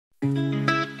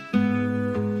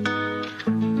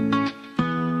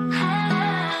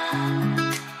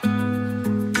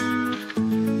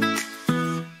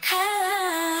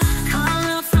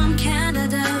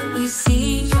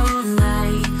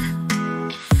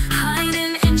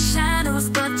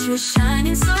you're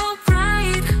shining so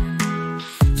bright.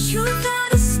 You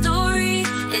got a story,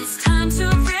 it's time to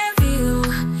reveal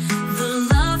the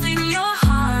love in your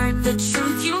heart, the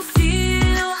truth you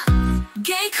feel.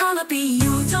 Gay Karla, be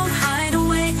you, don't hide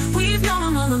away. We've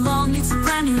known all along, it's a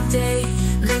brand new day.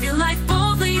 Live your life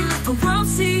boldly, let the world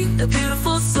see the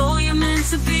beautiful soul you're meant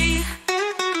to be.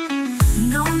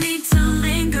 No need to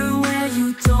linger where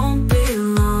you don't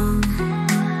belong.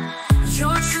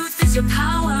 Your truth is your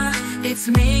power, it's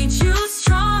made you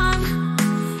strong.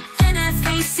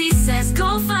 NFAC says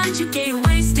go find your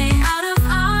gateway, stay out of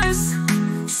ours.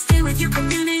 Stay with your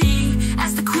community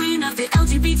as the queen of the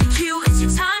LGBTQ. It's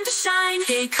your time to shine.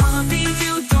 Gay Karla, be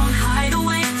you, don't hide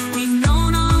away. We've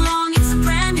known all along, it's a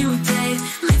brand new day.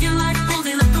 Live your life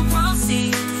boldly, let the world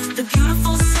see the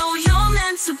beautiful soul you're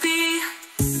meant to be.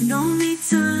 No need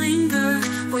to linger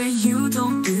where you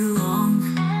don't belong.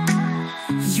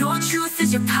 Your truth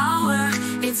is your power,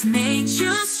 it's made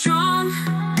you strong.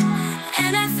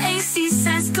 NFAC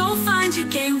says go find your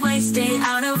gateway, stay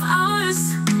out of ours.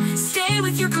 Stay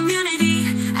with your community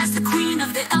as the queen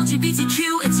of the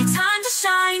LGBTQ. It's your time to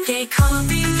shine. Gay Karla,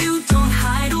 be you, don't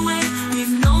hide away.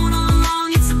 We've known all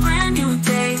along, it's a brand new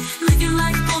day. Live your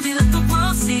life boldly, let the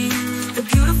world see the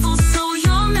beautiful soul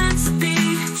you're meant to be.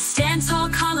 Stand tall,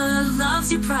 Karla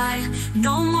loves your pride.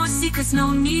 No more secrets,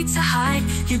 no need to hide.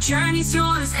 Your journey's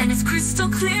yours and it's crystal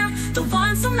clear. The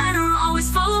ones who matter are always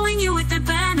following you with their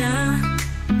banner.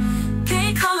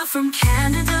 Gay Karla from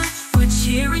Canada, we're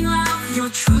cheering loud. Your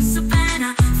truth's a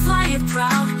banner, fly it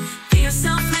proud. Be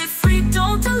yourself, live free,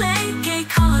 don't delay. Gay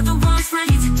Karla, the world's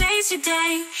ready, today's your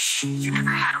day. Shh, you never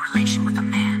had a relation with a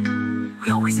man.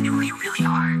 We always knew who you really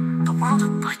are. The world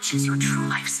of butch is your true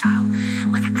lifestyle.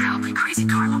 Live it proudly, crazy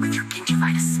Karla, with your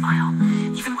gingivitis smile.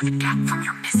 Even with a gap from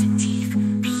your missing teeth.